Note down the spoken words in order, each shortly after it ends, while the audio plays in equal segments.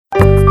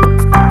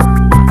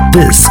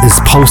This is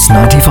Pulse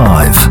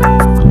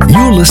 95.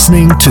 You're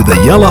listening to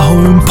the Yalla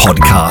Home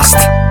Podcast.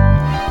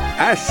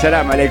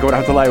 Assalamu alaikum wa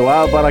rahmatullahi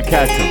wa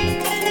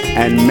barakatuh.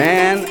 And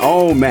man,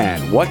 oh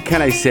man, what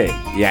can I say?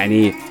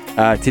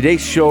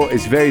 Today's show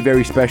is very,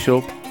 very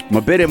special. I'm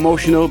a bit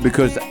emotional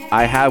because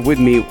I have with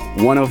me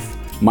one of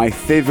my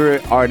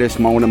favorite artists,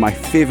 one of my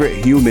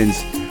favorite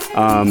humans,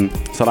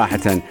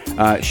 صراحة.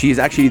 She is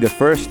actually the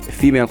first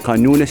female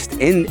Qanunist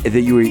in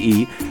the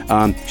UAE.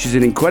 She's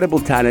an incredible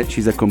talent.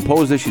 She's a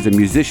composer, she's a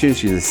musician,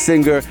 she's a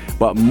singer,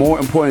 but more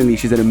importantly,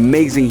 she's an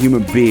amazing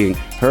human being.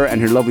 Her and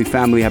her lovely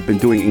family have been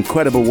doing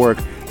incredible work.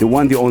 The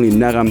one, the only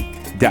Nagham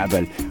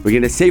Debal. We're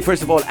going to say,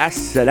 first of all,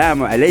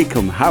 Assalamu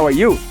alaikum. How are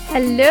you?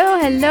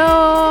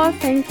 Hello.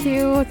 Thank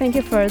you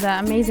for the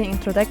amazing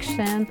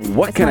introduction.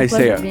 What can I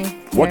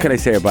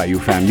say about you,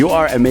 fam? You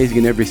are amazing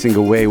in every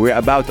single way. We're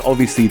about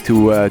obviously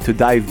to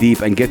dive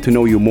deep and get to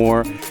know you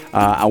more.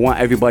 I want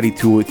everybody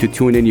to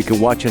tune in. You can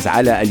watch us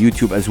on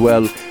YouTube as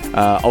well.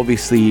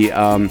 Obviously,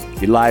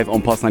 live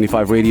on Pulse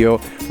 95 Radio.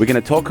 We're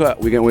gonna talk.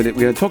 We're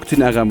gonna talk to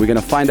Nagham. We're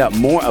gonna find out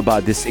more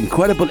about this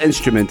incredible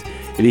instrument.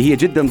 اللي هي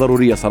جدا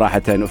ضرورية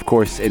صراحة. Of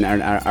course, in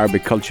our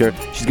Arabic culture,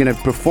 she's gonna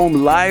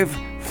perform live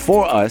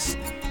for us.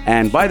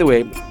 And by the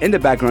way, in the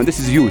background, this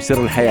is you, Sir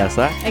Al-Haya,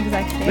 صح?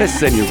 Exactly.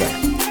 Listen, you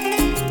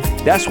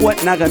guys. That's what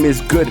Nagham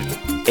is good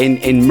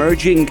in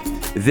merging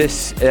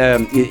this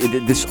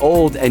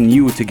old and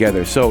new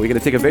together. So we're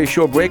gonna take a very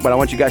short break, but I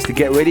want you guys to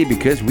get ready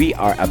because we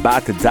are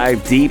about to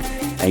dive deep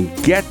and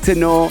get to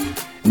know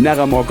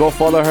Nagham. Or go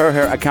follow her.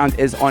 Her account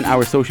is on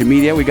our social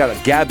media. We got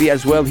Gabby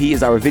as well. He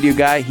is our video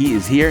guy. He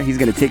is here. He's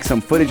gonna take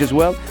some footage as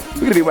well.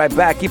 We're gonna be right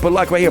back. Keep it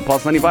locked right here,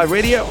 Pulse 95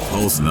 Radio.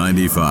 Pulse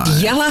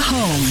 95. Yalla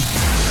Home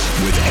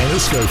With Anna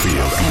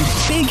Schofield and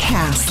Big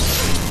House.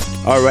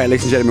 All right,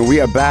 ladies and gentlemen, we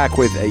are back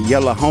with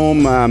Yalla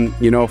Home.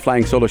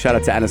 Flying solo. Shout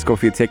out to Anna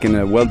Schofield taking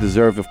a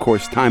well-deserved, of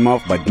course, time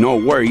off, but no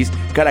worries.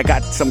 I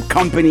got some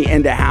company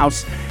in the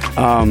house.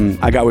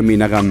 I got with me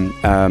Nagham.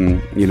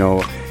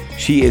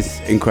 She is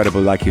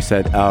incredible, like you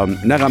said.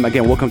 Nagham,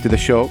 again, welcome to the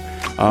show.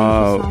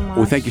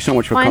 Thank you so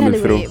much for coming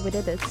through. We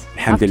did it.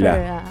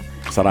 Alhamdulillah.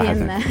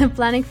 Been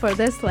planning for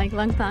this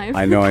long time.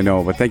 I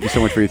know, but thank you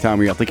so much for your time.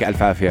 ويعطيك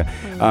ألف عافية.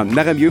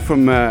 Nagham, you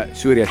from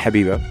Syria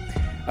Al-Habiba.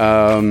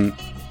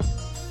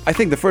 I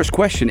think the first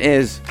question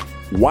is,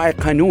 why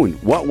Qanun?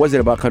 What was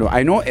it about Qanun?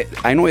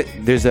 I know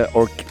there's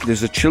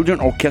a children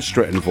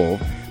orchestra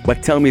involved,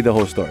 but tell me the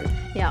whole story.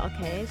 Yeah,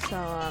 okay. So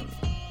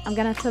I'm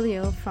gonna tell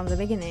you from the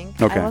beginning.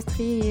 Okay. I was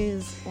 3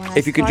 years when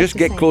If you could just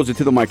get closer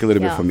to the mic a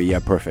little bit for me. Yeah,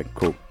 perfect.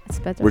 Cool. It's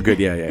better. We're good.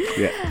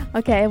 Yeah.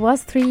 Okay, I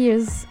was 3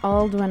 years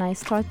old when I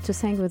started to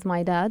sing with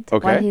my dad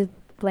while he's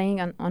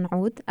playing on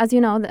oud. As you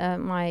know,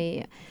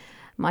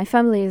 my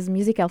family is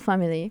musical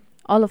family.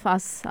 All of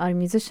us are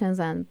musicians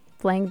and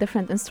playing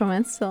different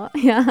instruments. So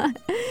yeah,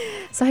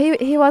 so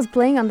he was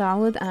playing on the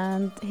oud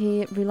and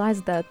he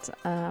realized that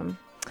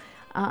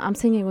I'm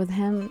singing with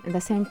him in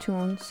the same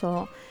tune.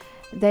 So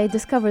they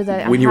discovered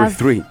that when you were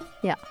 3.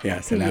 Yeah.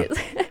 Salam.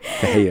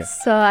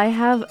 So I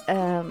have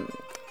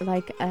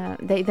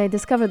they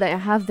discovered that I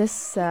have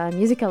this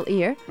musical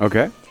ear.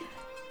 Okay.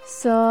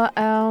 So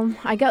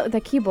I got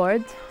the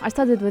keyboard. I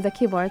started with the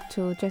keyboard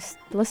to just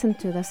listen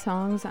to the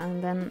songs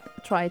and then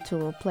try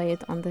to play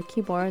it on the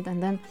keyboard.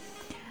 And then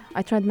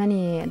I tried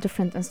many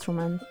different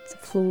instruments,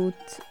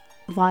 flute,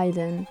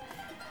 violin.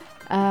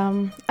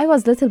 I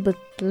was a little bit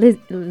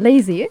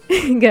lazy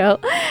girl.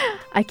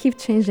 I keep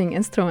changing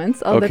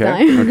instruments all the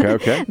time.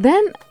 Okay.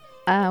 Then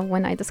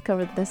when I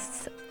discovered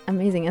this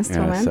amazing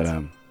instrument,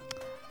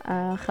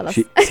 خلاص.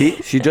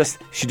 She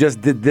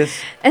just did this.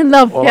 In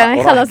love,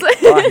 خلاص.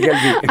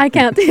 I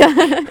can't. Yeah.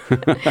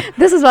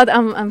 This is what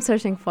I'm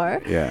searching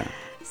for. Yeah.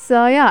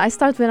 So yeah, I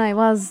started when I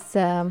was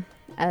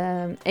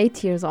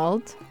 8 years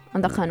old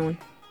on the Qanun.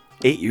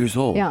 8 years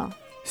old. Yeah.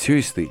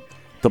 Seriously.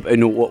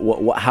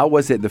 How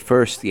was it the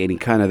first?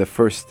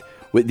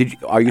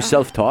 Are you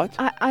self-taught?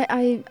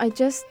 I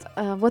just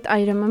what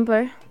I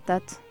remember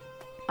that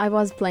I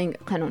was playing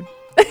Qanun.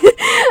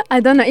 I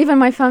don't know. Even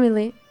my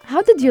family.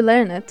 How did you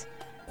learn it?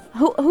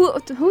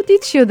 Who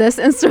teach you this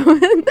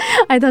instrument?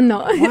 I don't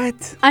know.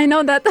 What? I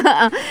know that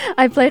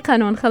I play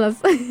Qanun.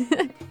 خلاص.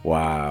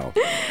 Wow.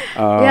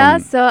 Yeah.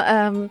 So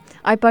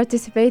I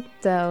participate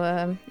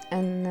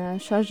in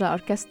Sharjah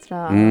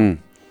Orchestra,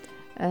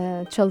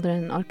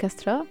 children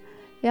orchestra.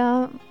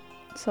 Yeah.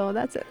 So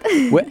that's it.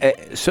 Well,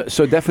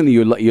 so definitely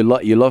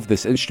you love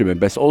this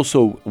instrument, but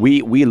also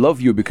we love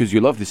you because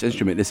you love this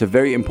instrument. It's a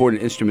very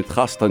important instrument,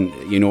 khastan,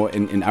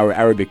 in our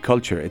Arabic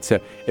culture.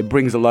 It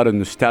brings a lot of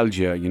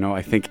nostalgia.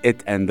 I think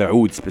it and the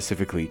oud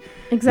specifically.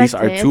 Exactly. These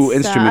are two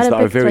instruments Arabic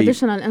that are very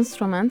traditional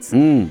instruments,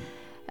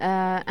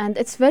 and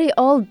it's very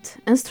old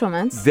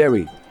instruments.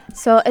 Very.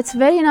 So it's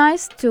very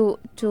nice to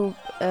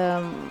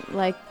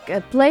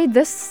play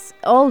this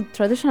old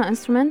traditional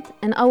instrument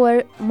in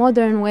our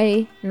modern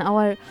way, in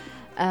our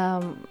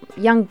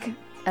young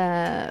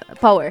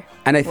power.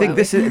 And I think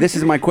this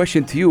is my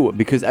question to you,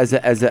 because as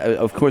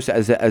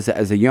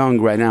a young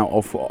right now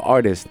of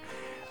artist,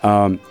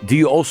 do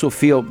you also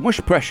feel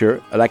much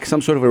pressure, like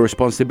some sort of a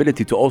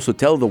responsibility to also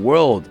tell the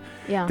world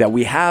that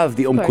we have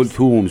the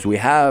Kulthums, we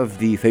have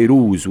the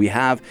Fairuz, we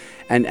have,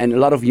 and a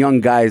lot of young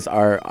guys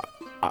are,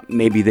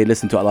 maybe they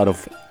listen to a lot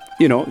of,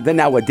 the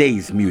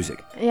nowadays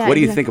music. What do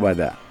you think about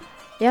that?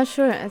 Yeah,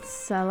 sure.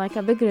 It's like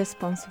a big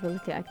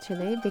responsibility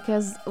actually,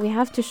 because we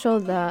have to show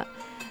the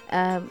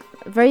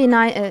very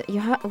nice.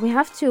 We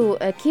have to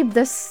keep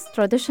this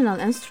traditional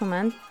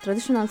instrument,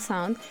 traditional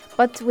sound,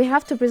 but we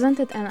have to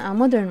present it in a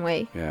modern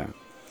way. Yeah.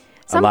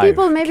 Some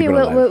people maybe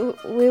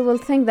we will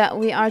think that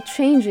we are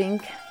changing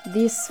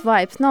these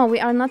vibes. No, we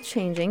are not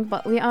changing,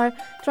 but we are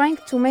trying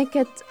to make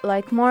it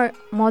like more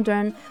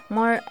modern,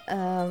 more.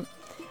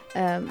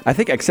 I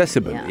think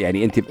accessible.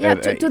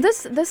 To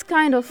this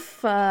kind of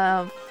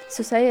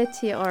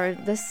society or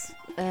this.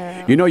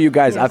 You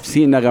guys, I've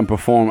seen Nagham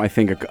perform. I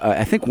think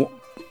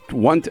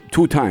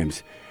 2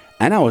 times,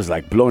 and I was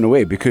like blown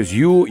away because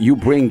you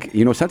bring.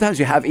 Sometimes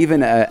you have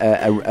even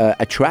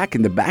a track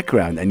in the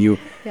background, and you.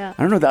 Yeah.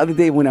 I don't know. The other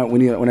day when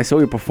I saw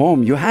you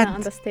perform, you had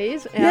on the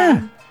stage.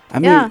 Yeah. I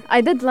mean,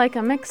 I did like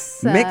a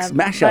mashup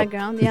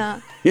background.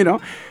 Yeah.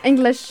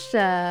 English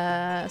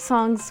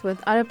songs with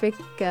Arabic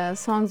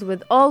songs,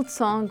 with old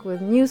song,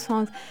 with new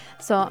songs.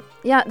 So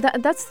yeah,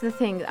 that's the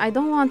thing. I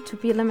don't want to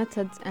be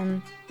limited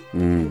in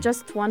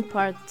just one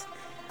part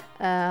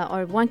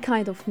or one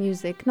kind of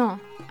music. No,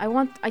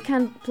 I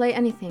can play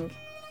anything.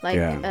 Like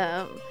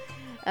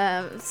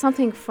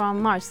something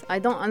from Mars. I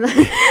don't.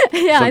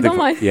 I don't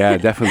mind. Yeah,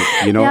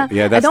 definitely.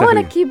 That's I don't want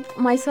to keep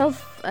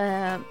myself.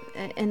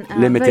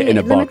 Limited in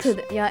a box.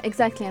 Yeah,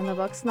 exactly, in the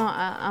box. No,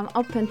 I'm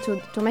open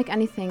to make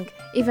anything,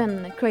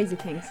 even crazy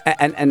things.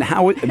 And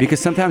how? Because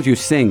sometimes you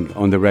sing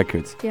on the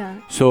records. Yeah.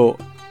 So,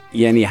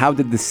 how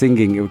did the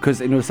singing?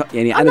 Because I'm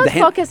not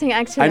focusing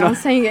actually on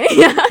singing.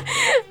 Yeah.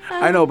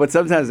 I know, but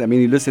sometimes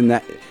you listen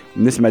that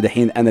نسمع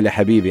دحين أنا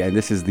لحبيبي, and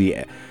this is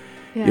the.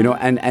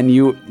 And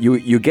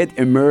you get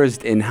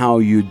immersed in how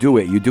you do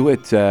it. You do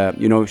it.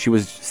 She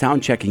was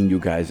sound checking you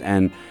guys,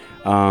 and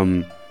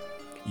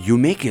you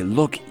make it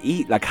look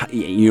like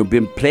you've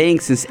been playing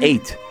since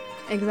 8.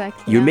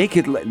 Exactly. You make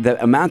it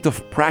the amount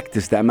of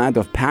practice, the amount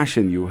of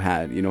passion you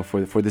had,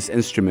 for this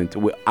instrument.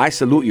 I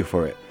salute you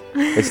for it.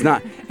 It's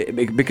not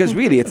because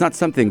really it's not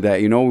something that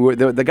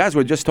the guys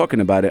were just talking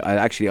about it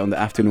actually on the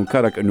afternoon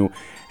karak,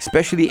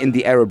 especially in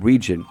the Arab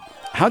region.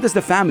 How does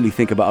the family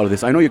think about all of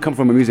this? I know you come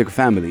from a music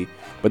family,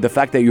 but the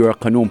fact that you're a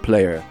Qanun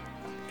player,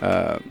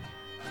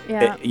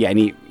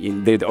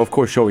 they're of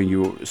course showing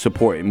you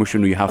support.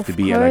 You have to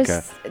be like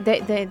a.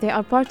 They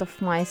are part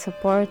of my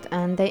support,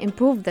 and they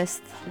improve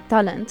this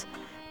talent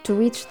to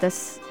reach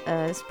this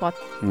spot.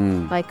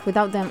 Like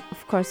without them,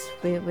 of course,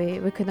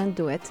 we couldn't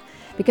do it,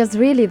 because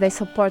really they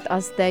support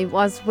us. They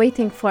was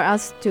waiting for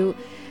us to,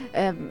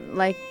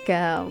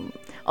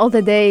 all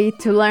the day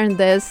to learn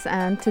this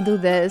and to do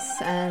this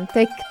and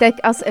take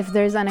us if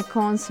there's any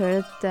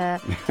concert.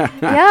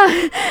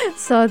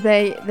 So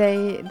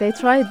they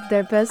tried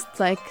their best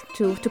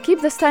to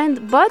keep the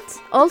stand, but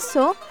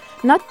also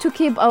not to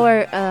keep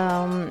our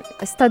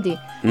study.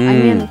 I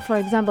mean, for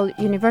example,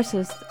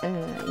 university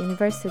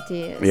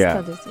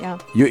studies. Yeah.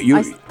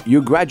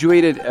 You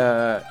graduated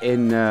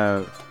in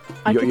a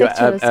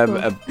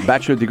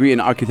bachelor degree in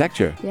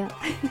architecture. Yeah.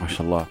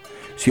 MashaAllah.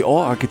 See, all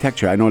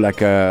architecture. I know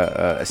like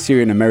a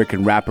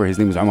Syrian-American rapper. His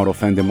name is Omar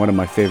Ofendim, one of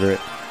my favorite.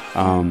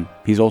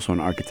 He's also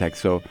an architect.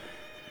 So,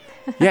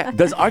 yeah.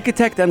 Does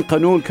architect and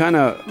Qanun kind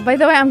of... By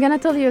the way, I'm going to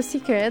tell you a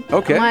secret.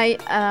 Okay.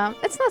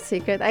 It's not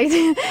secret,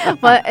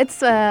 but it's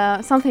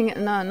something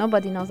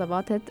nobody knows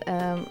about it.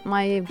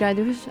 My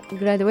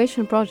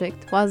graduation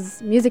project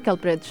was musical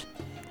bridge.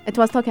 It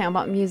was talking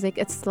about music.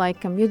 It's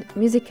like a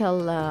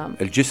musical...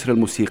 الجسر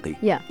الموسيقي.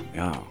 Yeah.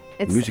 Yeah.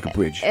 It's musical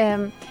bridge.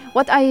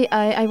 What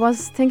I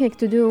was thinking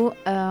to do,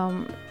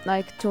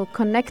 to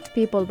connect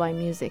people by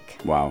music.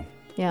 Wow.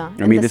 Yeah.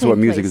 I mean, this is what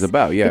music is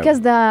about, yeah.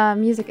 Because the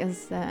music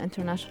is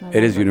international.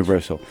 It is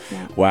universal.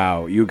 Yeah.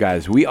 Wow, you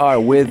guys. We are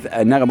with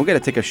Nagham. We're going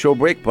to take a show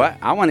break, but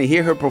I want to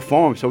hear her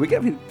perform. So we're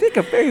going to take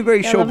a very,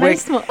 very short break.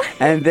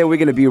 And then we're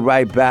going to be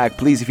right back.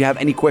 Please, if you have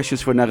any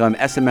questions for Nagham,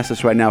 SMS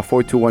us right now,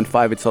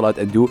 4215. It's Salat.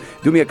 And do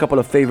me a couple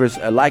of favors.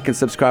 Like and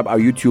subscribe our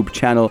YouTube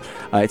channel.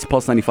 It's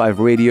Pulse 95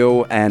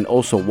 Radio. And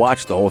also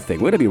watch the whole thing.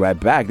 We're going to be right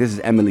back. This is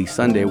Emily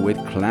Sunday with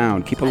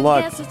Clown. Keep it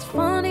locked.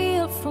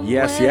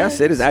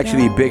 Yes, it is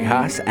actually Big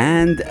Haas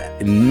and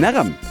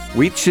Nagham,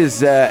 which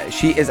is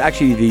she is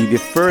actually the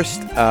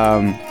first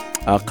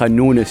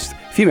Qanunist,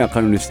 female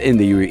Qanunist in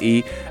the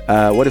UAE.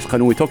 What is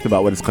Qanun? We talked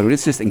about what is Qanun.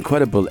 It's just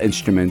incredible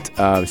instrument,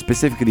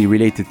 specifically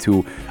related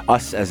to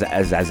us as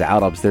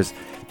Arabs. This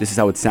is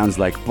how it sounds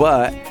like.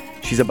 But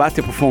she's about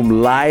to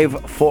perform live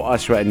for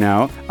us right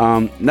now.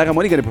 Nagham,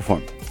 what are you going to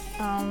perform?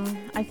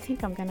 I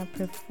think I'm going to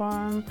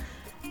perform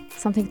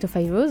something to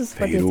Fairuz.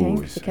 What do you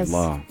think? Because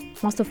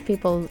most of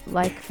people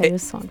like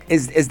Fairuz song.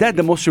 Is that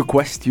the most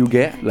request you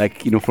get,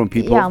 from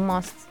people? Yeah,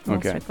 most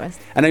request.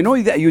 And I know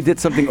that you did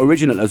something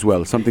original as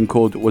well, something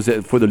called, was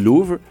it for the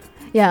Louvre?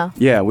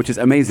 Yeah, which is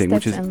amazing.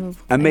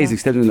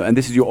 Steps Steps and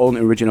this is your own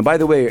original. By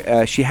the way,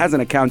 she has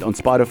an account on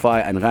Spotify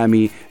and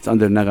Ghami. It's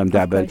under Nagham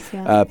Debal.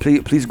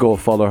 Please go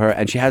follow her.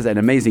 And she has an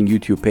amazing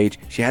YouTube page.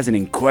 She has an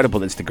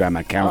incredible Instagram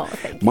account.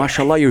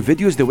 MashaAllah, your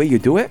videos, the way you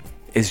do it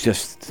is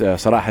just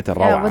صراحة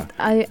روعة.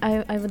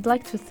 I would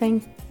like to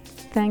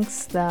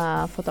thanks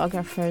the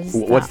photographers.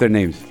 What's their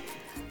names?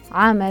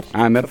 Amir.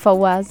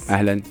 Fawaz.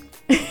 Ahlan.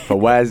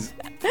 Fawaz.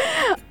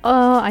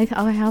 I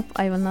hope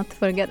I will not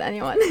forget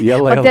anyone.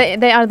 Yalla, but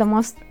they are the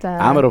most.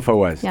 Amir or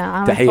Fawaz.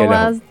 Yeah, Amir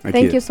Fawaz.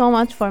 Thank you so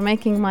much for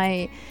making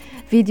my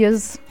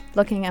videos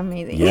looking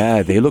amazing.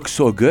 Yeah, they look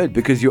so good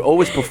because you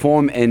always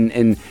perform in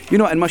and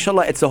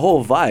mashallah, it's a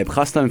whole vibe.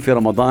 Khasatan fi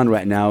Ramadan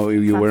right now,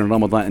 you were in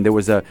Ramadan and there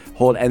was a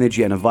whole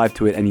energy and a vibe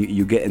to it and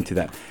you get into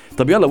that.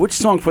 طب يلا, which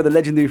song for the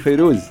legendary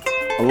Fayrouz?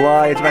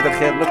 Allah ya jamaat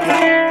al-khair. Look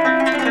at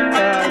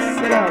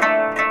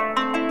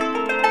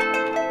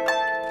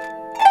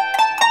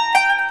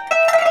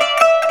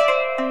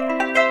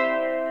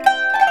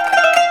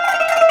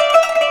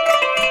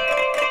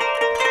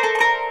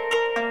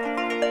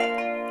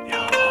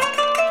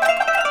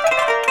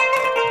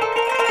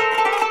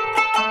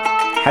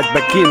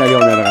حتبكينا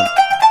اليوم يا نغم.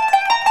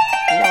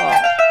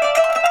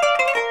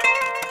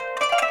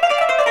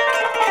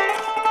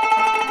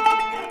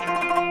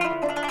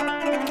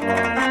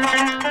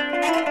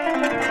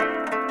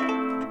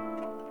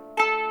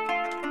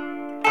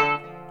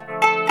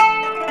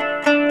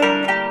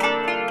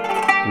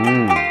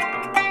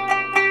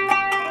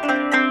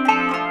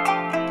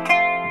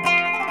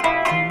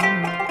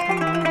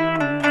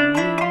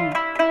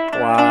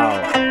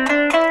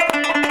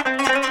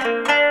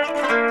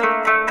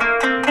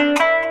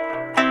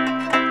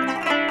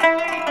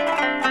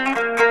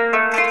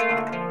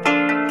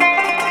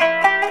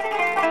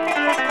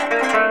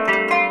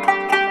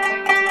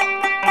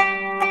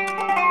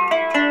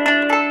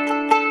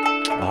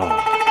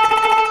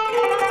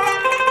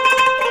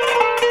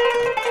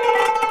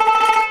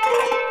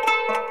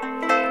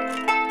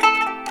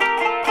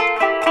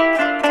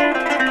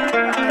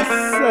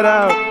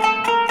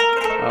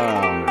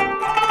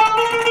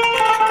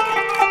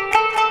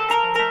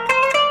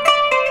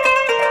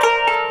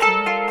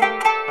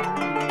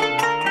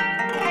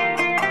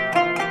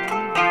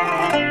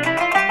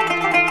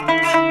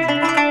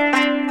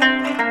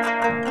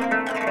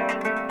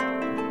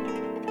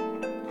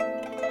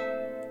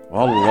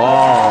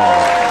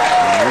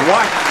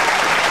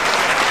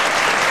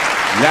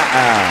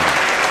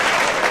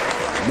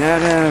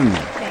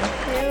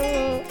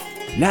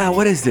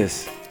 What is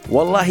this?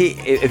 Wallahi,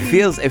 it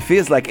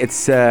feels like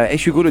it's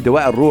ايش يقولوا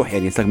دواء الروح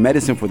يعني, it's like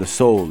medicine for the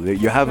soul.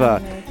 You have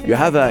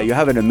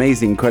an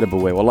amazing, incredible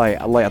way.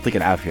 والله الله يعطيك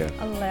العافية.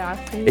 الله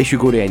يعافيك. ايش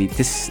يقولوا يعني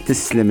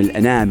تسلم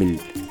الانامل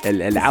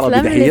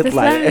العربي ده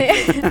يطلع.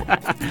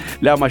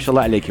 لا ما شاء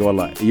الله عليكي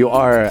والله. You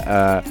are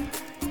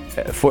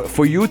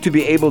for you to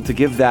be able to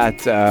give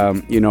that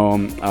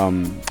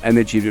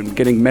energy,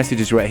 getting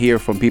messages right here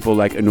from people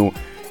like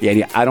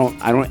يعني I don't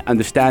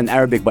understand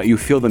Arabic, but you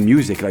feel the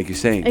music, like you're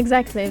saying.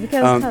 Exactly,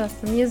 because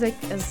the music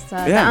is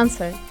the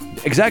answer.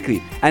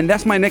 Exactly, and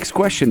that's my next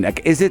question.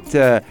 Like, is it?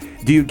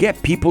 Do you get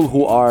people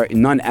who are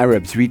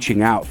non-Arabs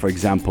reaching out, for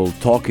example,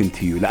 talking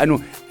to you?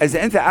 لأنه as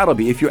أنت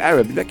Arabi, if you're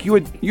Arab, like you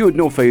would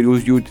know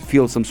Fayrouz, you would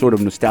feel some sort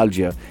of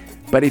nostalgia.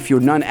 But if you're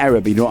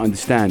non-Arab, you don't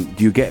understand.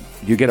 Do you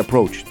get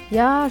approached?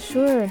 Yeah,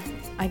 sure.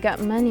 I got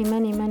many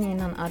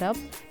non-Arab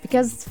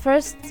because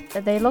first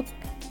they look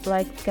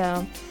like.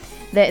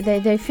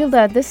 They feel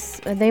that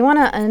they want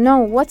to know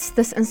what's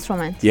this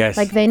instrument. Yes.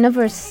 Like they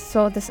never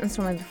saw this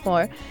instrument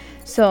before.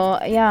 So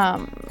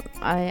yeah,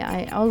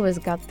 I always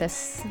got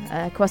this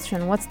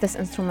question, what's this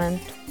instrument?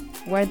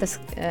 Where this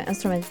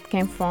instrument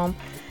came from?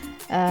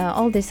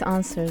 All these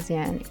answers,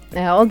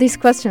 all these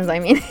questions, I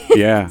mean.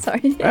 Yeah.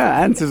 Sorry.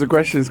 Answers the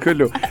questions,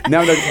 kullu.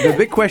 Now, the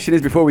big question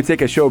is, before we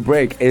take a show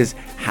break, is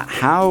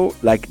how,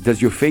 like,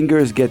 does your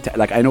fingers get,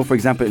 like, I know, for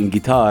example, in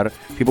guitar,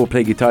 people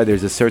play guitar,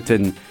 there's a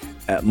certain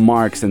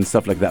marks and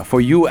stuff like that.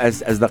 For you as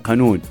the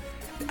Qanun,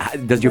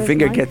 does your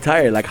finger get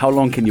tired? Like, how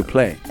long can you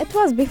play? It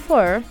was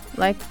before,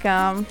 like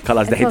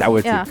خلاص دحين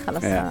تعودتي. Yeah,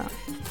 خلاص.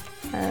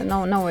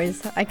 No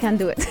worries, I can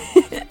do it.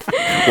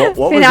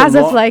 what was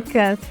it like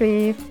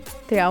 3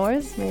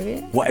 hours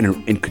maybe. What,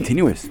 in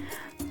continuous?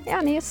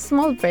 Yeah,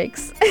 small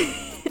breaks.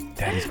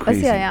 That is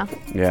crazy.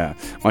 Yeah.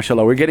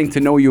 MashaAllah, we're getting to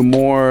know you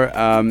more,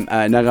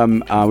 Nagham.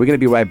 We're going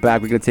to be right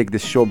back. We're going to take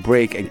this short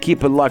break and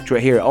keep it locked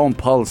right here on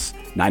Pulse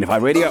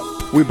 95 Radio.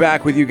 We're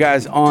back with you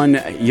guys on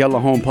Yalla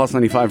Home Pulse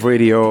 95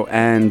 Radio.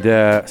 And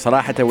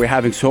Sarahata, we're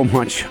having so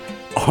much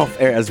off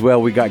air as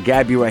well. We got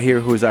Gabby right here,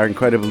 who's our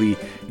incredibly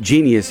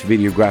genius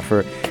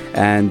videographer.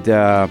 And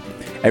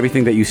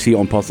everything that you see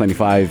on Pulse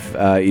 95,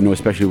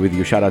 especially with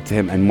you. Shout out to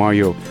him and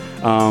Mario.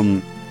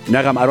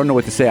 Nagham, I don't know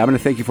what to say. I'm going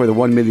to thank you for the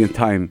 1 millionth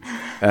time.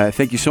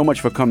 Thank you so much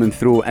for coming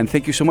through, and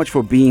thank you so much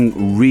for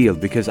being real,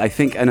 because I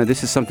think, Anna,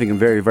 this is something I'm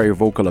very, very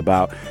vocal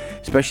about,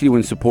 especially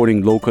when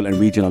supporting local and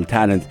regional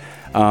talent.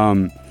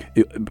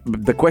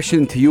 The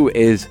question to you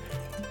is,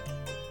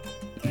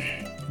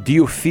 do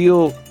you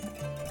feel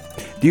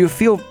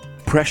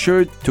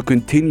pressured to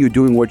continue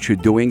doing what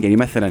you're doing? يعني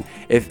مثلا,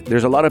 if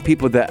there's a lot of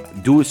people that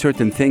do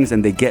certain things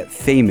and they get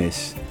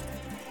famous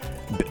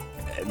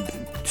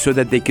so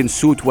that they can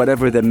suit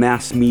whatever the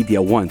mass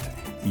media want.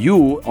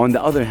 You, on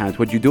the other hand,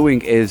 what you're doing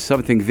is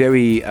something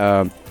very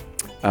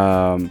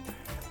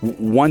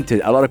wanted.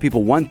 A lot of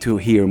people want to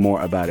hear more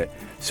about it.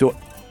 So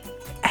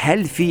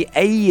هل في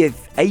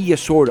أي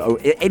sort or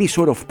any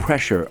sort of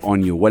pressure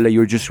on you, ولا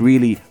you're just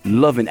really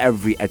loving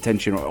every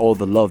attention or all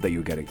the love that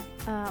you're getting?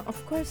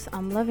 Of course,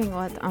 I'm loving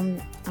what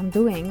I'm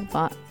doing,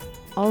 but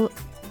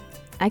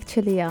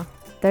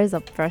there's a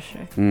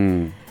pressure.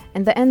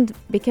 In the end,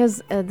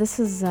 because this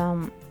is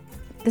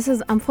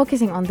I'm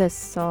focusing on this,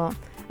 so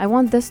I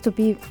want this to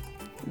be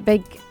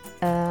big,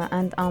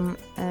 and I'm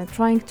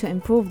trying to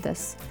improve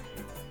this,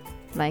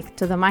 like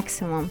to the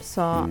maximum.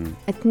 So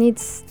it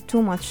needs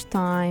too much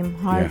time,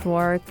 hard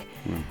work,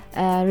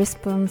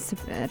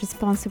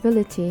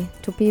 responsibility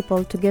to people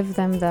to give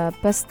them the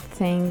best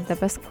thing, the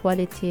best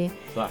quality.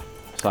 صح.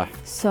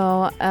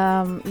 So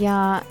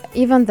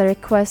even the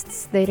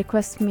requests, they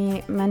request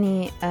me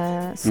many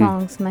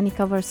songs, many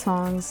cover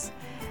songs.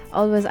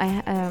 Always,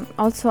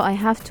 I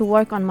have to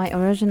work on my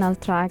original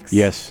tracks.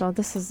 Yes. So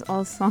this is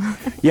also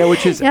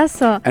which is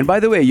And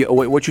by the way,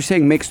 what you're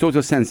saying makes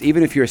total sense.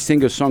 Even if you're a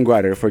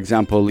singer-songwriter, for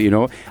example,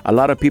 a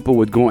lot of people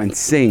would go and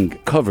sing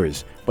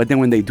covers, but then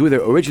when they do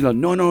their original,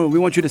 no, we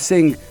want you to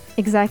sing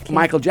exactly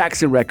Michael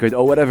Jackson record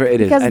or whatever it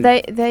is. Because and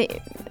they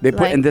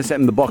put in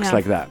the box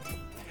like that.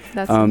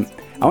 That's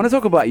I want to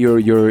talk about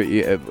your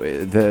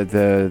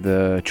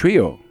the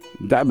trio,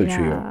 Debal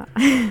trio.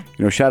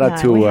 Shout out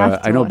to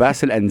I know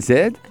Basil and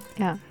Zed.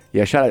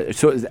 Yeah, shout out.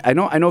 So I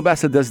know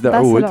Basil does the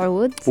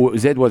oud.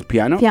 Zed was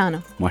piano.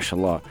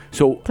 MashaAllah.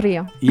 So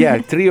trio. Yeah,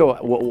 trio.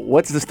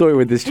 What's the story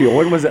with this trio?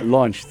 When was it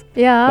launched?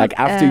 Yeah. Like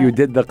after you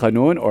did the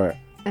Qanun or?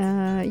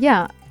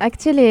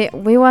 Actually,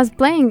 we was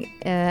playing.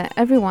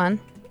 Everyone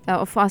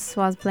of us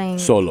was playing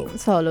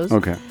solos.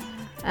 Okay.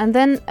 And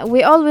then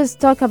we always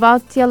talk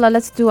about, Yalla,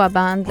 let's do a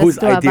band. Whose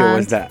idea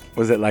was that?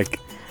 Was it like?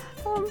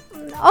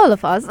 All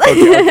of us.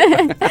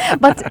 Okay.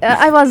 But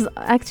I was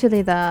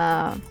actually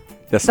the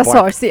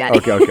source. Yeah.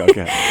 Okay.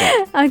 Okay.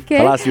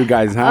 خلاص, you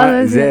guys,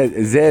 huh?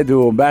 Zed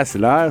and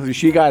Basil, huh?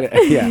 She got it.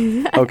 Yeah.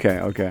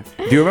 Okay.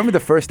 Do you remember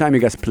the first time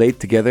you guys played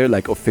together,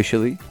 like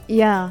officially?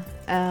 Yeah.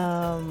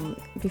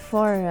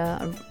 Before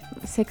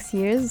 6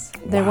 years,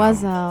 there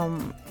was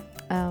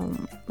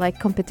like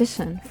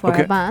competition for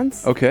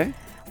bands. Okay.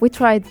 We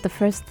tried the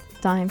first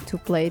time to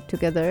play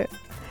together.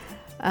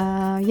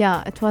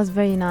 It was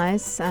very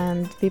nice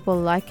and people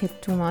like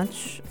it too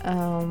much.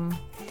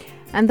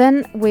 And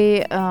then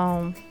we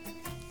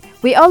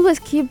always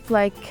keep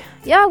like,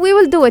 we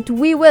will do it,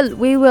 we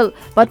will,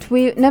 but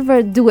we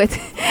never do it.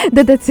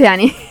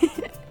 يعني.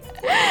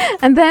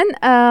 And then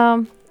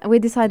we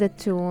decided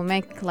to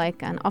make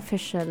like an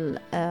official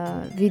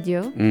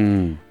video.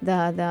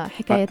 The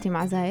حكايتي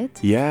مع زايد.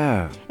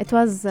 Yeah. It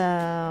was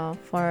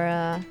for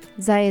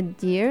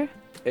Zayed year.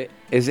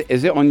 Is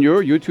it on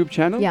your YouTube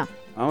channel? Yeah.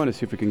 I want to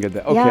see if we can get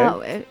that.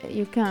 Okay.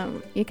 Yeah,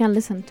 you can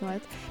listen to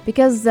it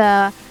because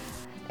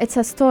it's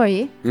a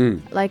story.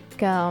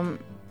 Like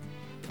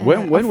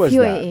when was UAE.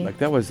 that? Like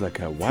that was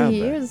like a while 3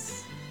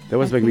 years. That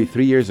was maybe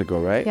 3 years ago,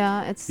 right?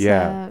 Yeah, it's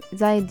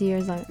Zayed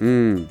years.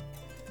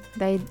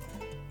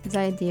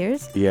 Zayed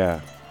years.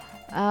 Yeah.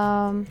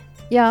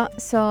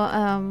 So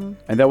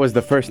and that was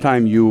the first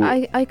time you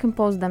I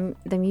composed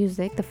the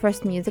music, the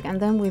first music, and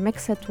then we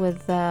mix it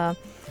with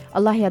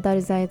Allah Ya Dar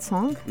Zayed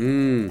song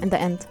in the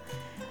end.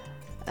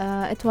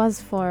 It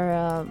was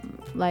for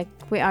like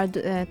we are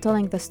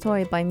telling the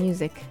story by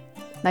music,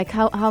 like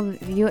how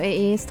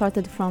UAE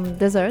started from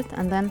desert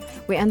and then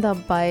we end up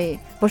by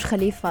Burj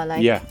Khalifa,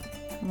 like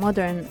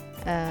modern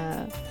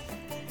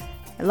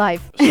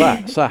life.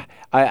 صح.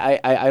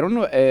 I don't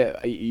know.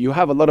 You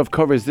have a lot of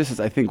covers. This is,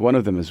 I think, one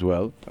of them as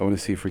well. I want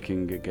to see if we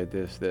can get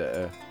this.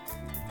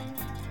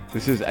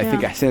 This is, I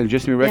think, Ahsan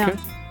Al-Jismi record.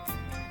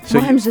 So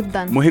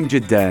مهم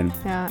جدا.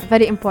 Yeah,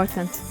 very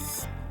important.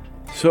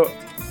 So,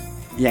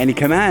 يعني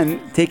كمان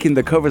taking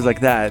the covers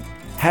like that.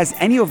 Has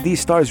any of these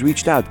stars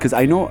reached out? Because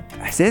I know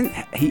Ahsan,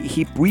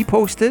 he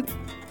reposted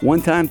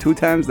 1 time, 2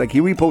 times. Like he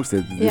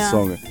reposted this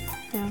song. Yeah.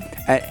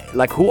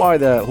 Like who are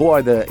the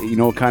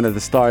kind of the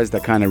stars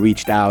that kind of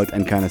reached out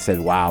and kind of said,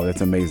 wow,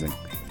 that's amazing.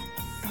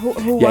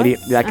 Who like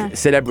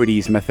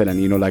celebrities مثلا,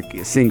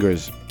 like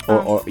singers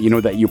or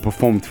that you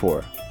performed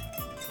for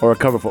or a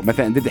cover for.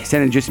 مثلا did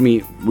Ahsan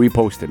Al-Jismi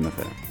reposted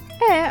مثلا?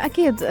 Yeah,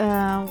 أكيد.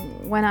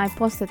 When I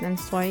posted in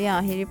story,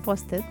 he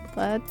reposted,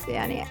 but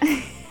يعني.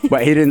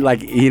 But he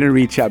didn't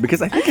reach out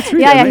because I think it's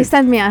really amazing. He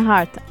sent me a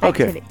heart.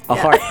 Okay, actually. a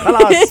heart.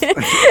 خلاص.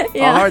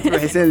 A heart for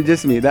Ahsan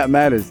Al-Jismi, that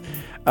matters.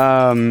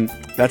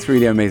 That's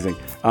really amazing.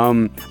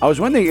 I was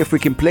wondering if we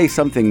can play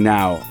something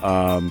now.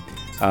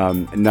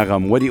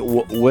 Nagham,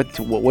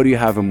 what do you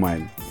have in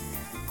mind?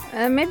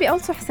 Maybe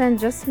also Ahsan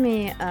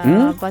Al-Jismi,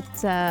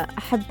 but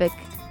أحبك.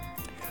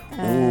 I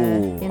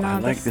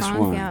like this song.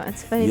 one. Yeah,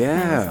 it's very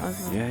famous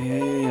also.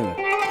 Yeah.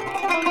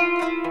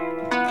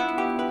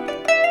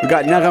 We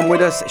got Nagham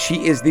with us.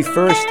 She is the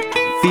first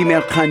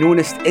female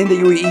Qanunist in the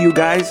UAE, you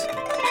guys.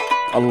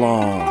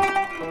 Allah.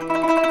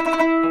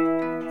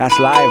 That's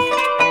live.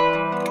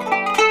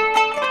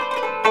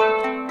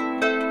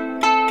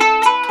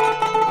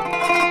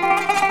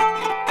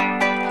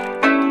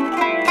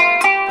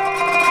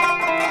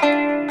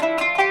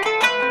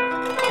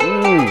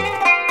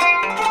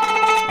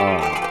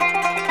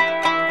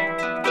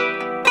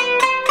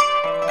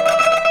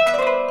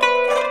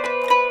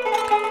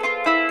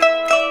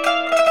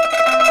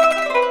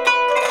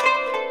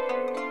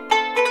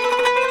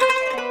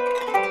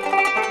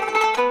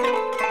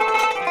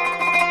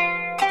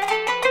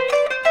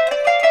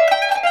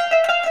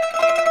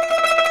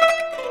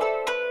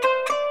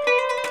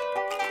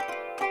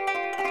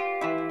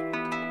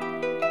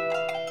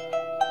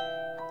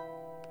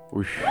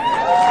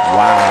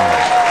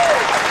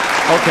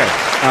 Wow. Okay.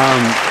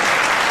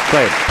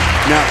 Play it.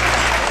 Now,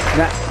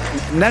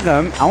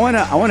 Nagham, I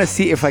wanna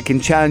see if I can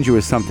challenge you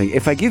with something.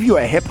 If I give you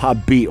a hip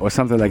hop beat or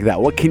something like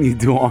that, what can you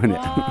do on it?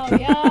 Oh,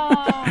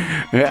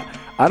 yeah. Yeah.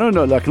 I don't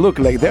know. Like, look,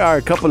 like there are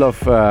a couple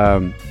of I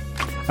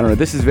don't know.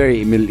 This is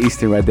very Middle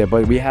Eastern right there,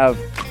 but we have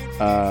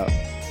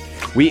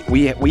we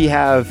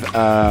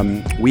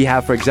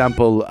have for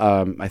example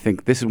I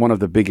think this is one of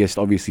the biggest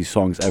obviously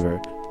songs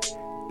ever.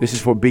 This is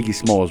for Biggie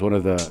Smalls, one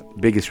of the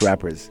biggest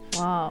rappers.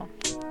 Wow.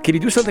 Can you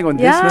do something on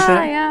this?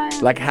 Yeah.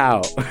 Like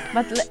how?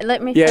 But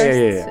let me Yeah.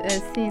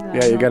 first see the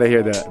Yeah, you gotta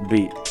hear the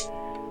beat.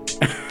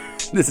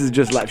 This is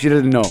just live. She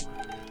doesn't know.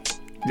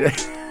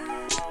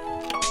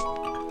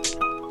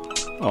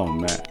 Oh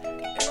man,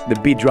 the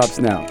beat drops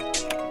now.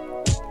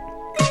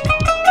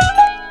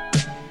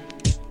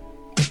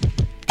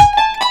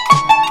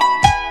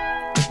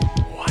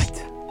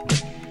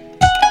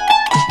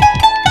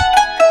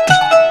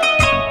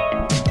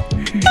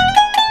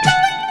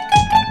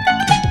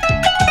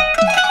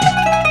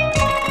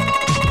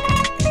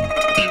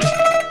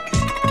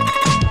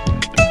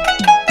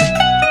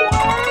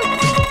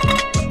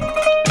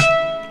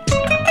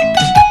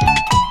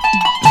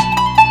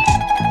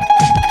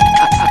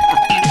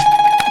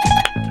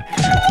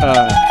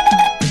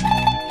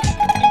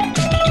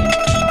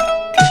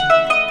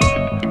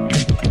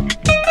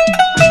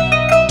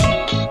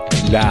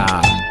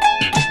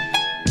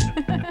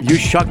 You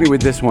shocked me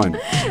with this one.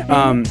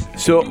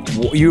 So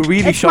you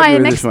really shocked me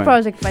with this one. It's my next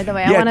project, by the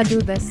way. I want to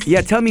do this.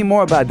 Yeah, tell me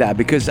more about that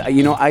because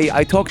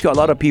I talk to a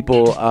lot of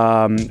people,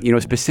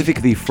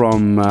 specifically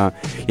from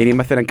يعني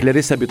مثلا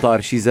Clarissa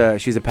Bitar.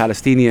 She's a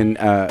Palestinian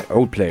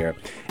oud player,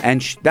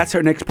 and that's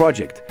her next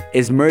project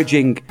is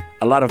merging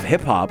a lot of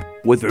hip hop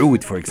with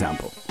oud, for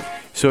example.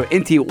 So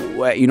Inti,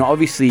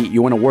 obviously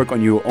you want to work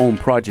on your own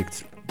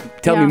projects.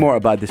 Tell me more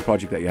about this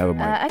project that you have in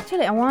mind.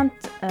 Actually, I want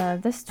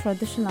this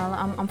traditional.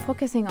 I'm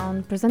focusing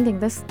on presenting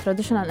this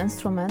traditional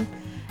instrument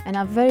in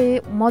a very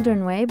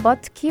modern way,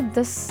 but keep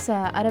this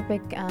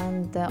Arabic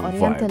and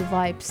Oriental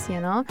vibes,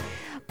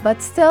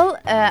 But still,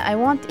 I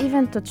want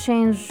even to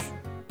change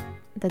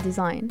the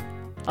design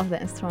of the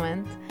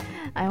instrument.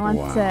 I want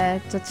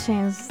to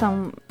change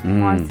some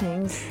more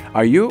things.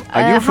 Are you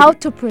how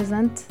to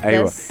present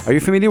this? Are you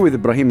familiar with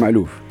Ibrahim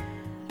Malouf?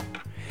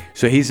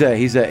 So he's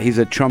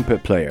a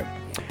trumpet player.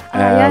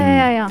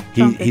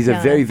 He's a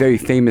very, very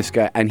famous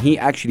guy, and he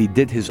actually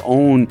did his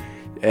own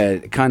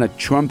kind of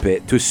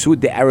trumpet to suit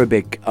the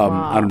Arabic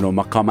I don't know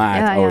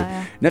مقامات or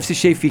نفس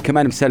الشيء في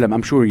كمان مسلم.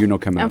 I'm sure you know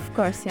كمان. Of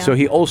course, yeah. So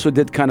he also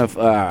did kind of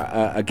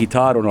a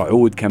guitar or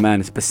oud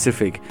كمان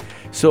specific.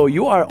 So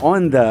you are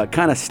on the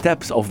kind of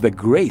steps of the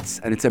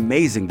greats, and it's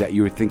amazing that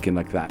you're thinking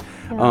like that.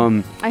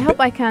 Yeah. I hope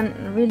I can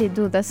really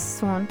do this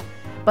soon,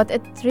 but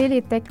it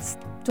really takes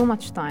too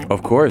much time.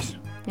 Of course.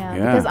 Yeah,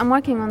 because I'm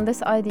working on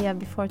this idea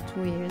before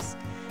 2 years.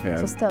 Yeah.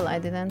 So still I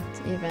didn't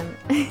even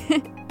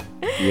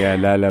Yeah,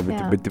 لا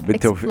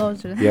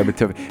بالتوفيق. Yeah,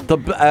 بالتوفيق.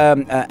 طب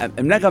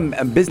Nagham,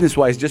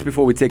 business-wise, just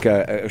before we take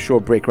a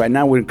short break, right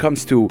now, when it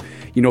comes to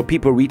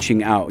people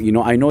reaching out,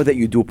 I know that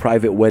you do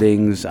private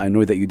weddings, I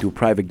know that you do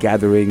private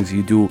gatherings,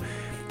 you do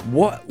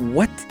what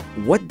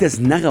does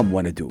Nagham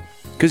want to do?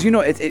 Because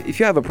if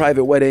you have a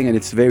private wedding and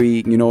it's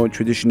very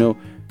traditional,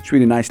 it's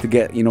really nice to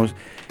get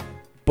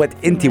But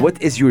Inti, what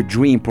is your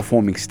dream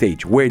performing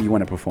stage? Where do you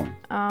want to perform?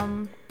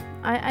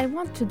 I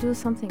want to do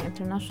something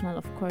international,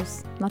 of course,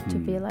 not to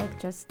be like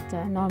just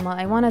normal.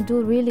 I want to do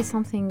really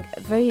something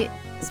very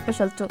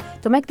special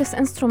to make this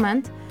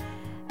instrument,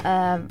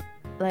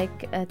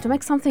 to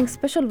make something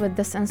special with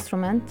this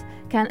instrument.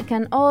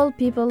 Can all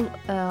people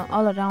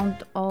all around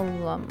all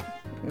world?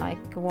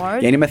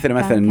 يعني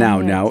مثلا now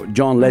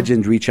John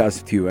Legend reached out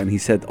to you and he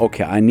said,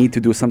 okay, I need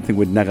to do something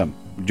with Nagham.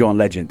 John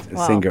Legend, a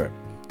singer.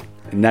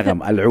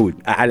 Nagham العود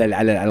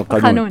على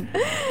القانون.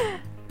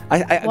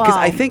 Because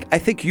I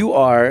think you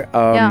are.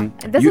 I'm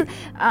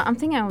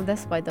thinking of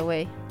this, by the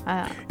way.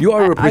 You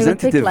are a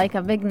representative. I would pick like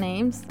a big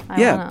names.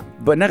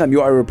 But Nagham,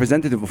 you are a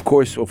representative, of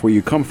course, of where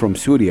you come from,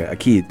 Syria,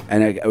 Akid,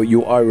 and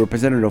you are a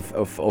representative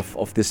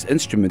of this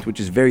instrument, which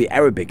is very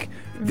Arabic,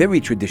 very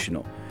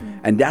traditional.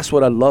 And that's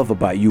what I love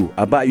about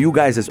you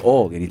guys as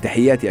all. يعني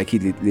تحياتي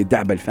أكيد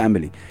لدعبل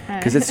family,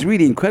 because it's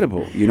really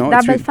incredible, you know.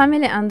 Debal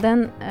family, and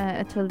then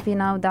it will be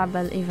now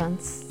Debal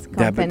Events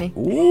company.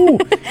 Ooh,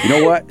 you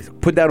know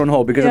what? Put that on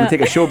hold, because I'm gonna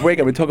take a short break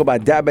and we talk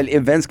about Debal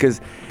events,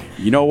 because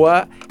you know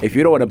what? If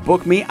you don't want to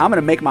book me, I'm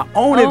gonna make my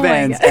own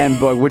events and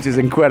book, which is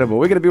incredible.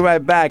 We're gonna be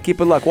right back.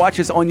 Keep it locked. Watch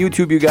us on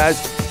YouTube, you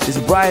guys. This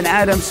is Brian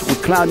Adams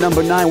with Cloud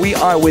Number 9. We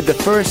are with the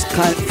first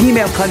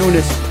female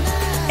Qanunist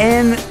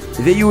in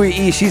the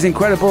UAE. She's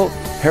incredible.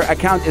 Her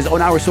account is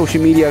on our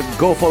social media.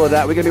 Go follow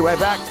that. We're gonna be right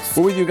back.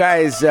 We're with you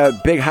guys.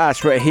 Big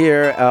Hash right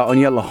here on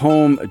Yalla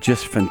Home.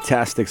 Just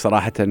fantastic.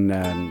 صراحة,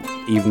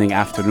 evening,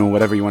 afternoon,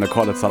 whatever you want to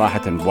call it.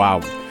 صراحة, wow.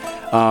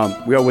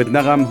 We are with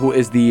Nagham, who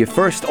is the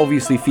first,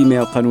 obviously,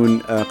 female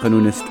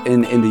Qanunist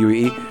in the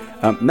UAE.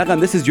 Nagham,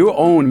 this is your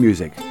own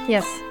music.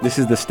 Yes. This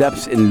is the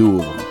steps in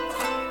Louvre.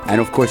 And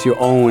of course, your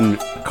own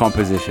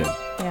composition.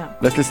 Yeah.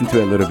 Let's listen to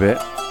it a little bit.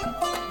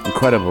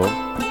 Incredible.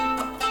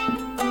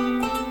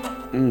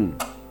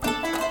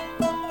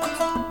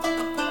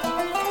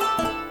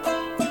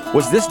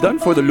 Was this done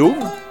for the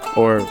Louvre?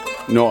 Or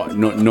no,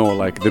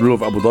 like the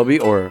Louvre Abu Dhabi,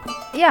 or?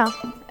 Yeah,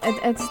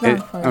 it's done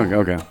for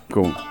Okay,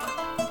 cool.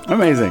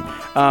 Amazing.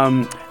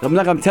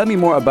 Nagham, tell me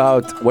more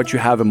about what you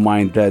have in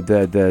mind, the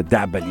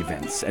Debal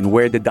events, and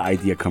where did the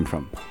idea come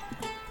from?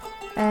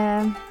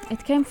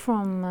 It came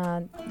from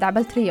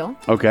Debal Trio.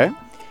 Okay.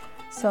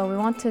 So we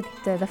wanted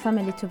the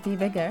family to be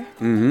bigger.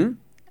 Mm-hmm.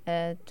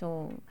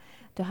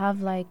 To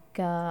have like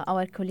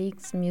our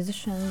colleagues,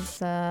 musicians,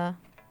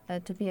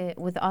 to be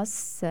with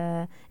us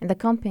in the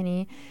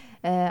company.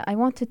 I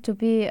wanted to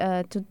be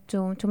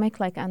to make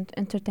like an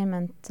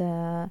entertainment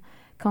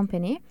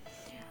company.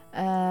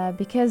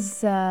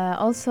 Because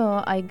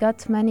also I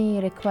got many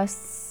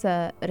requests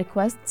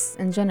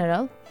in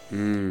general.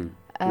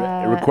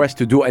 Request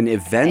to do an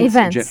event?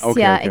 Events,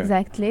 okay.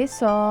 Exactly.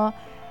 So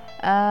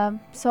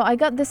I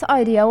got this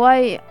idea.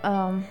 Why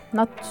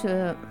not?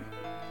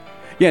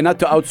 Not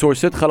to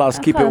outsource it. خلاص,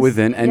 keep it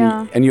within,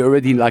 and you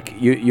already like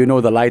you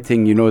know the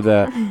lighting, you know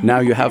the now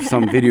you have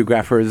some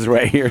videographers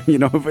right here, you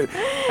know,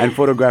 and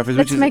photographers.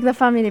 Let's make the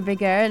family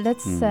bigger.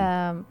 Let's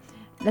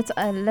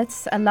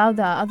allow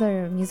the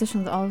other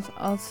musicians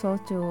also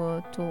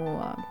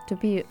to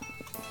be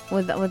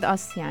with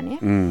us, يعني.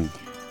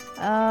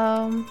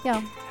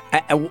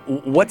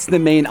 What's the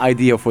main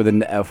idea for the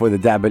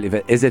Debal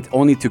event? Is it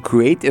only to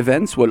create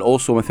events, while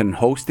also مثلا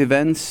host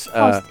events?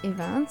 Host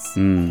events.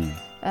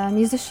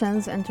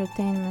 Musicians,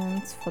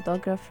 entertainment,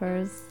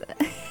 photographers.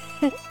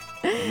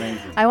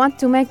 I want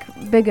to make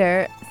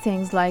bigger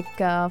things, like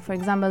for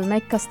example,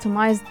 make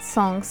customized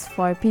songs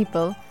for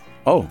people.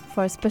 Oh.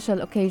 For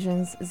special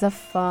occasions,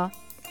 zaffa,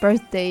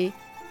 birthday.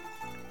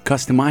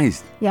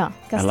 Customized. Yeah,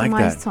 customized I like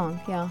that. song.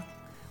 Yeah,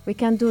 we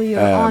can do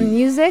your own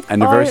music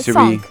anniversary.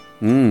 or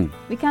song.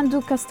 We can do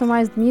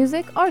customized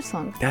music or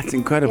song. That's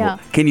incredible. Yeah.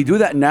 Can you do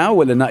that now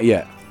or not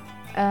yet?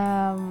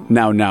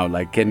 Now,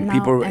 like, can now,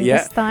 people?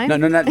 This time? No,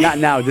 not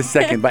now. This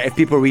second. But if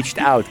people reached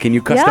out, can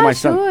you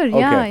customize sure.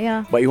 Okay.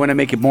 Yeah. But you want to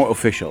make it more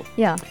official.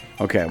 Yeah.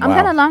 Okay. I'm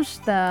gonna launch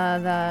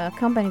the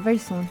company very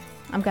soon.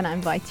 I'm gonna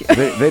invite you.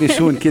 Very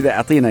soon. كده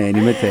أعطينا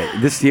يعني متى?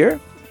 This year?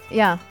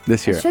 Yeah.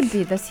 This year. It should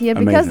be this year.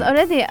 Amazing. Because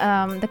already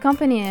the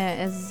company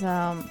is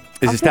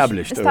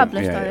established.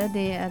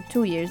 Already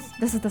 2 years.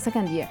 This is the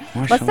second year.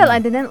 But still, I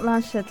didn't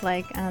launch it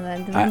I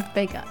didn't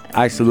big.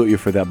 I salute you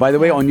for that. By the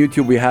way, on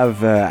YouTube we have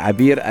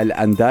Abir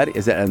Al-Andari.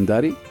 Is it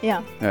Andari?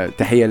 Yeah.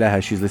 تحية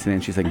لها. She's listening.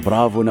 She's like,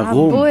 bravo,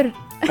 Naghum.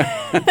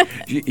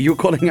 You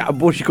calling her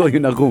Abur, she calling you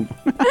Naghum.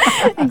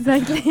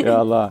 Exactly. Ya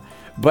Allah.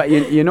 But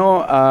you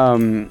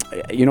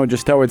know,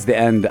 just towards the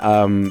end,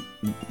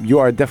 you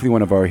are definitely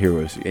one of our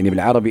heroes. يعني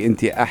بالعربي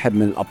أنت أحد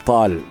من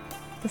الأبطال.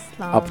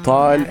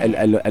 أبطال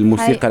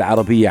الموسيقى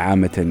العربية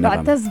عامة.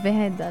 بعتز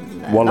بهذا.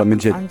 والله من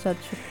جد. عن جد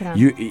شكرا.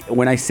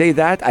 When I say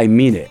that, I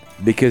mean it,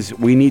 because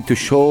we need to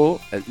show.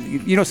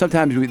 You know,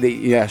 sometimes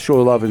they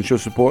show love and show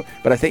support,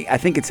 but I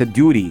think it's a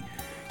duty,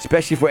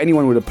 especially for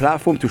anyone with a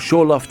platform, to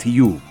show love to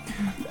you.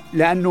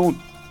 لأنه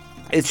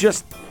it's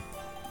just.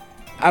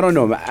 I don't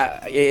know.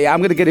 I'm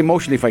going to get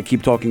emotional if I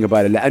keep talking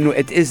about it. لأنه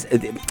it is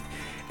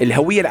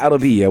الهوية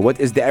العربية. What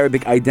is the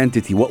Arabic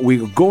identity? What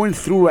we're going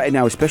through right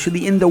now,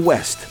 especially in the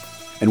West.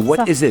 And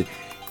what is it?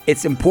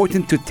 It's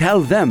important to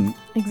tell them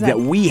that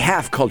we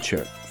have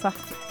culture. صح.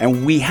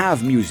 And we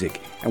have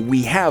music. And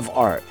we have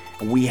art.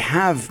 And we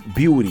have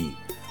beauty.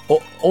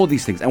 All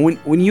these things. And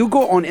when you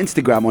go on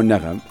Instagram on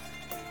Nagham,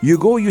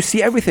 you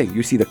see everything.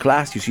 You see the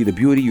class, you see the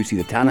beauty, you see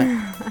the talent.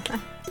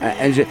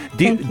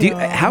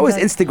 How is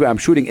Instagram,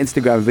 shooting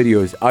Instagram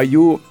videos? Are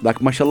you,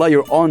 like, mashallah,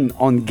 you're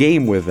on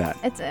game with that?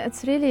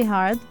 It's really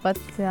hard, but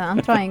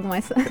I'm trying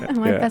my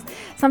best.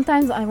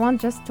 Sometimes I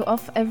want just to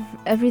off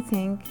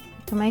everything,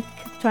 to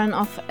turn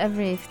off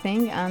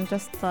everything and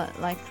just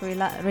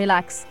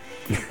relax.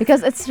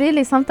 Because it's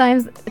really,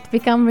 sometimes it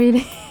become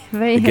really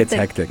very hectic. It gets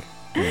hectic.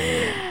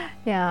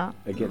 Yeah,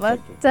 It gets but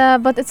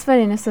hectic. but it's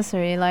very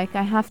necessary. Like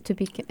I have to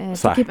be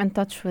to keep in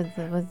touch with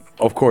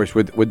of course,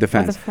 with the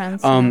fans. With the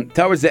friends.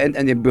 Towards the end,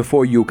 and then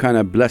before you kind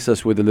of bless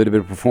us with a little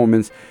bit of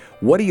performance,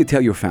 what do you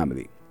tell your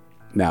family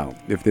now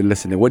if they're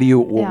listening? What do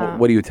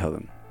you tell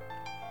them?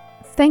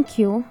 Thank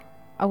you.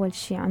 أول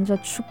شيء عن جد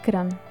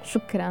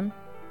شكرا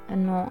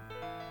إنه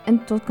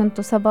أنتوا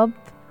كنتوا سبب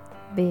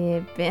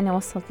بإني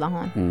وصلت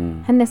لهون.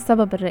 هن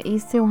السبب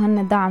الرئيسي وهن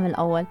الدعم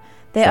الأول.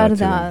 They are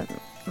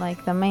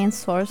the main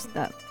source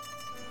that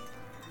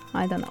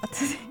I don't know what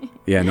to say.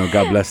 Yeah, no,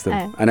 God bless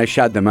them. And I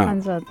shout them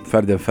out.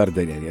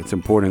 فردا يعني. It's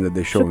important that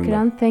they show them.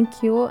 شكرا.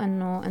 Thank you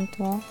إنه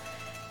أنتوا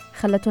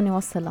خلتوني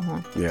وصل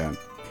لهون. Yeah.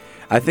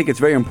 I think it's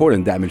very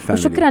important دعم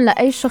الفاميلي. وشكرا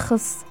لأي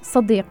شخص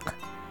صديق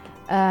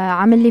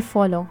عمل لي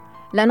follow.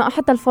 لأنه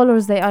حتى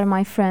followers they are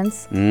my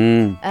friends.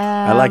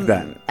 I like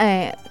that.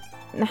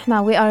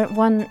 نحنا we are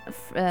one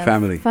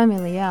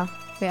family. Yeah.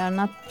 We are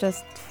not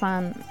just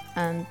fan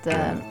and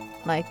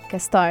like a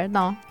star.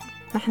 No.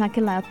 نحنا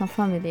كلنا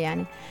family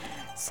يعني.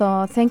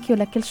 So thank you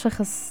لكل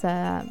شخص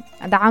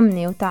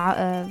دعمني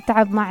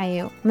وتعب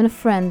معي من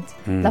friend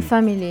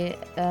لفاميلي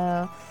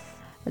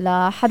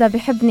لحدا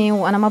بيحبني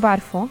وأنا ما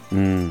بعرفه.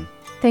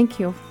 Thank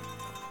you.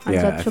 عن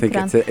جد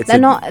شكرا.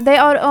 لأنه they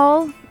are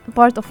all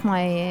part of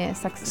my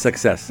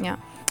success. Yeah.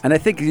 And I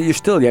think you're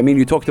still, I mean,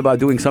 you talked about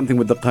doing something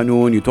with the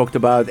Qanun, you talked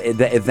about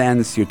the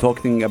events, you're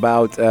talking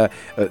about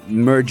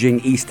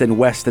merging East and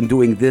West and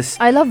doing this.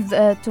 I love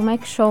to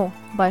make show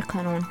by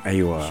Qanun.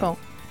 أيوة. Show.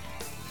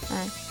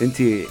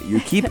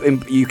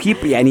 you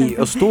keep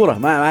يعني أسطورة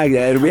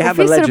we have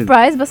a legend.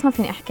 surprise بس ما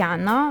فيني أحكي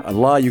عنها.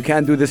 Allah, you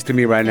can't do this to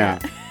me right now.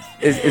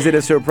 Is it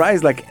a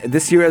surprise like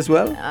this year as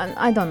well?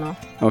 I don't know.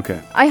 Okay.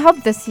 I hope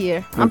this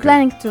year. I'm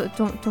planning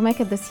to make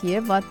it this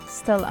year, but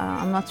still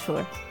I'm not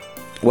sure.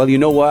 Well, you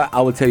know what?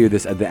 I will tell you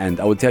this at the end.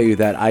 I will tell you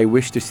that I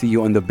wish to see you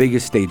on the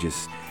biggest stages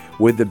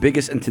with the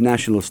biggest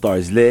international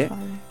stars.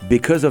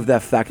 Because of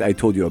that fact I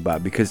told you about.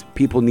 Because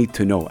people need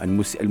to know. And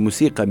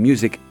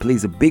music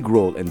plays a big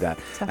role in that.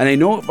 And I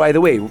know, by the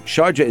way,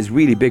 Sharjah is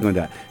really big on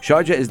that.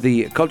 Sharjah is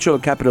the cultural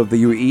capital of the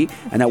UAE.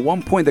 And at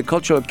one point, the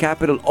cultural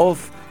capital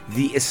of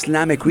the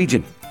Islamic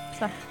region.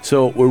 So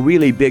we're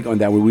really big on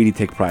that. We really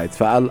take pride.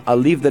 So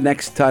I'll leave the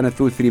next kind of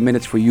 2-3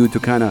 minutes for you to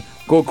kind of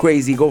go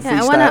crazy, go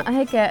freestyle. I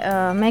want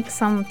to make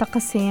some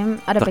taqasim,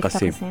 Arabic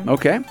taqasim.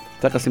 Okay.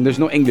 Taqasim. There's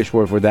no English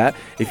word for that.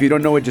 If you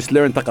don't know it, just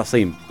learn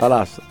taqasim.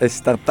 خلاص. It's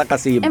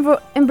taqasim.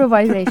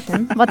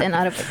 Improvisation, but in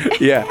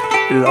Arabic. Yeah.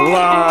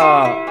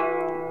 Allah.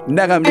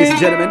 Nagham, ladies and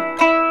gentlemen.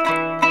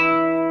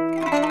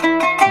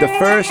 The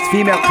first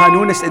female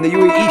Qanunist in the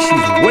UAE.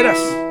 She's with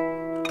us.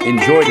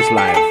 Enjoy this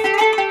live.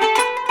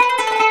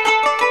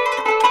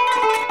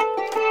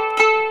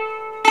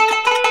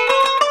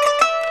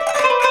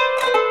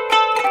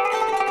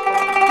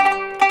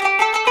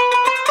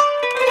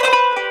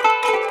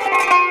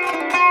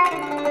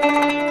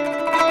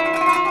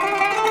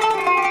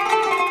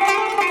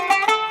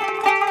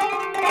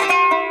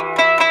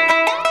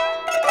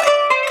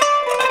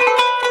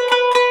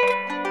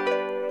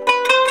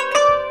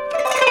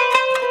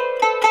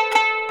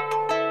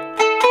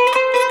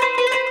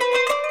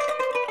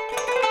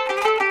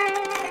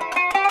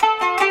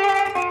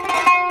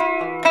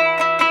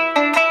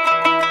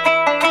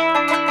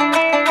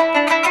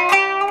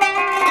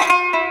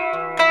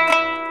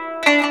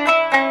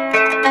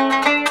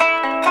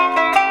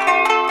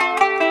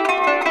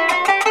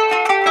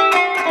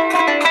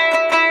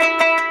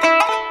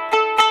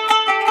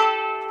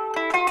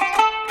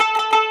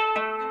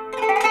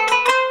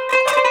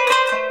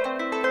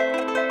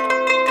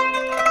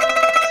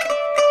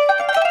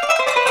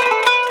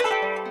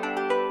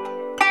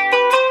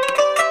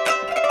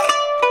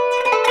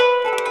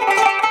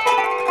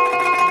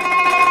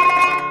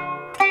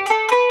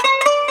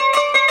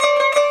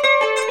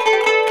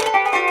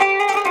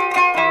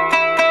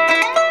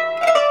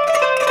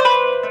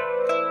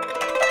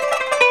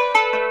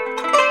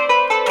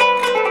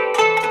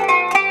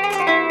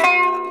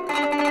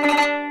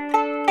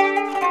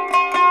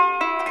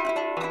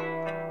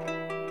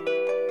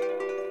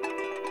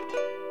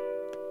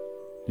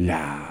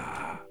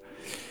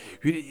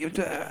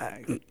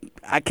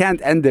 I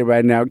can't end it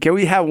right now. Can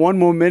we have one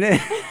more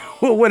minute?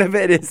 Whatever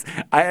it is.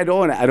 I don't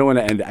want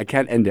to end it. I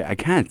can't end it. I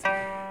can't.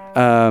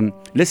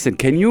 Listen,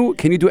 can you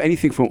do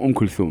anything from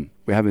Kulthum?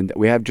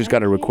 We have just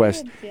got a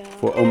request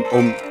for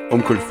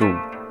Kulthum.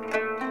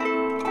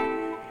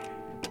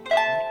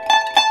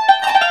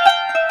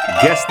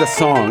 Guess the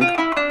song.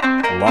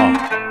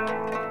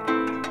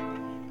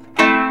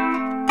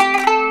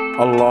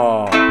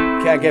 Allah.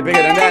 Can't get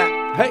bigger than that.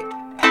 Hey.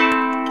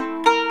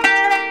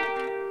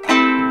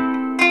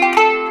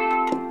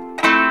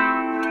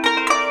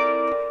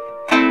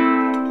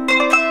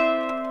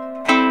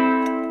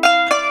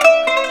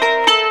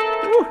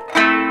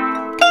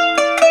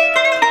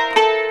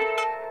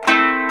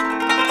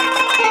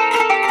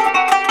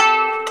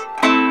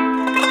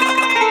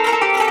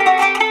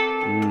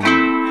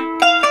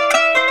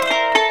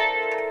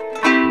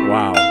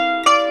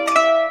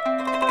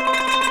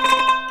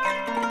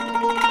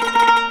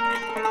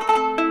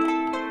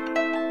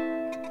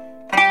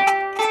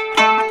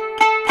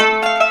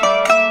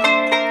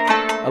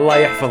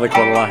 يحفظك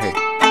والله.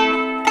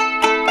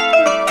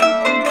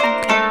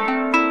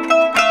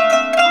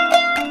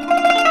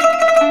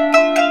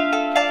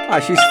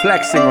 She's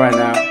flexing right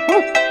now.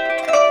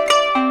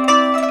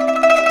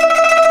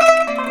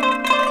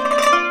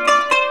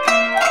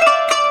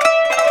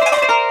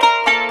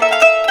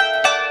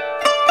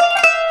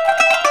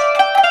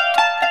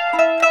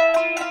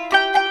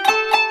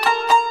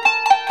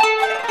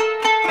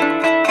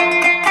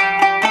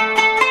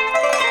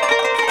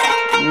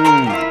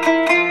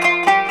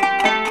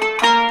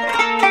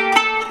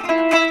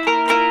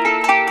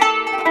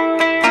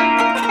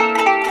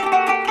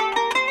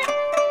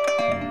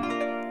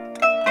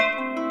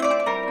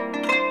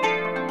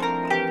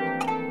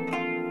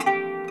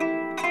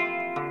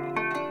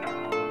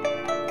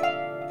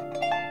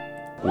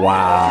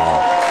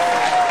 Wow.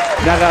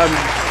 Nagham,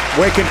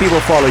 where can people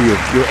follow you?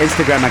 Your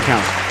Instagram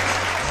account?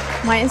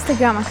 My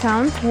Instagram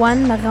account,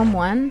 Nagham1,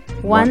 Nagham1.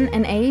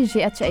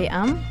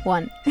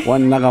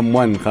 One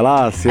Nagham1,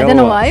 خلاص. I don't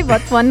know why,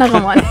 but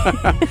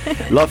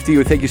Nagham1. Love to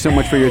you. Thank you so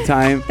much for your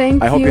time.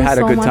 I hope you had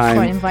a good time.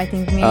 Thank you so much for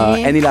inviting me.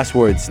 Any last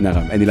words,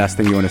 Nagham? Any last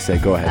thing you want to say?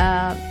 Go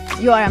ahead.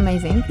 You are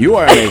amazing. You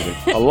are amazing.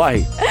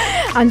 Wallahi.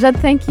 Amjad,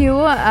 thank you.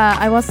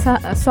 I was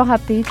so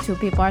happy to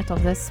be part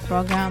of this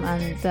program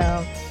and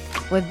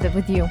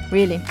with you,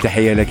 really.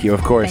 Tahiyya laki,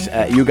 of course.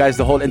 You guys,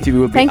 the whole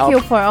interview will be Thank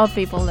you for all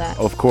people there.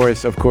 Of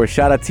course.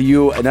 Shout out to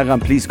you. Nagham,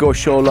 please go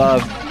show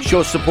love,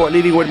 show support.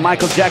 Leaving with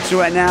Michael Jackson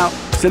right now.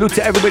 Salute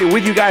to everybody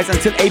with you guys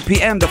until 8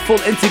 p.m. The full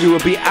interview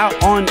will be out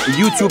on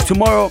YouTube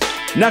tomorrow.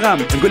 Nagham,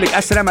 نقول لك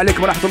السلام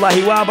عليكم ورحمة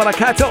الله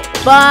وبركاته.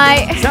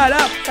 Bye.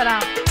 Salam.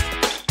 Salam.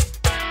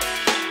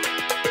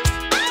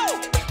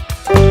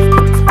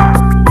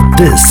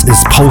 This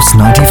is Pulse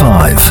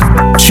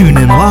 95. Tune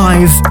in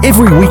live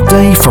every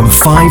weekday from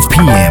 5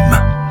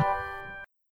 p.m.